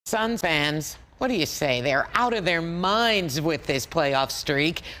Suns fans, what do you say? They're out of their minds with this playoff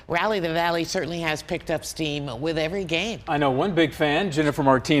streak. Rally the Valley certainly has picked up steam with every game. I know one big fan, Jennifer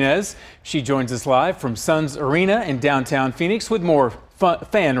Martinez. She joins us live from Suns Arena in downtown Phoenix with more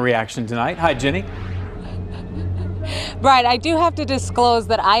fan reaction tonight. Hi, Jenny. Right, I do have to disclose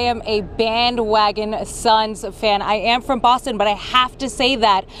that I am a bandwagon Suns fan. I am from Boston, but I have to say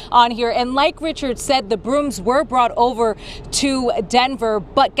that on here. And like Richard said, the brooms were brought over to Denver,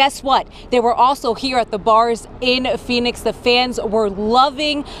 but guess what? They were also here at the bars in Phoenix. The fans were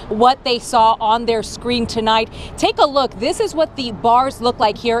loving what they saw on their screen tonight. Take a look. This is what the bars look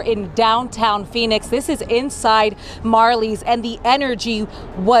like here in downtown Phoenix. This is inside Marley's, and the energy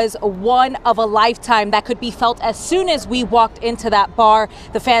was one of a lifetime that could be felt as soon as we walked into that bar.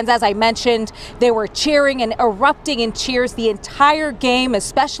 The fans, as I mentioned, they were cheering and erupting in cheers the entire game,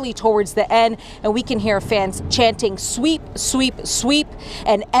 especially towards the end. And we can hear fans chanting sweep, sweep, sweep,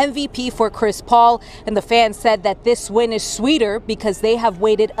 and MVP for Chris Paul. And the fans said that this win is sweeter because they have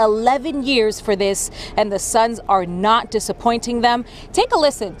waited 11 years for this, and the Suns are not disappointing them. Take a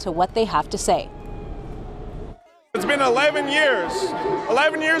listen to what they have to say. It's been 11 years.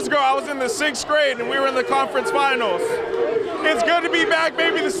 11 years ago, I was in the 6th grade and we were in the conference finals. It's good to be back,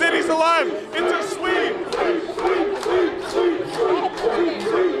 baby. The city's alive. It's a sweep.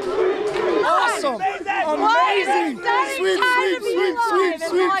 Awesome. Amazing. Sweep.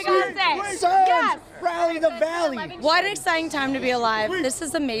 Suns, rally the Valley. What an exciting time to be alive. This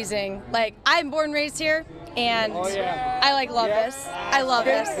is amazing. Like, I'm born and raised here, and I love this. I love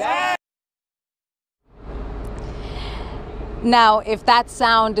this. Now, if that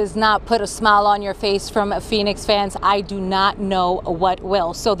sound does not put a smile on your face from Phoenix fans, I do not know what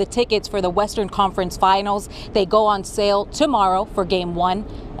will. So the tickets for the Western Conference Finals, they go on sale tomorrow for Game 1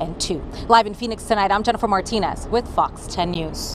 and 2. Live in Phoenix tonight, I'm Jennifer Martinez with Fox 10 News.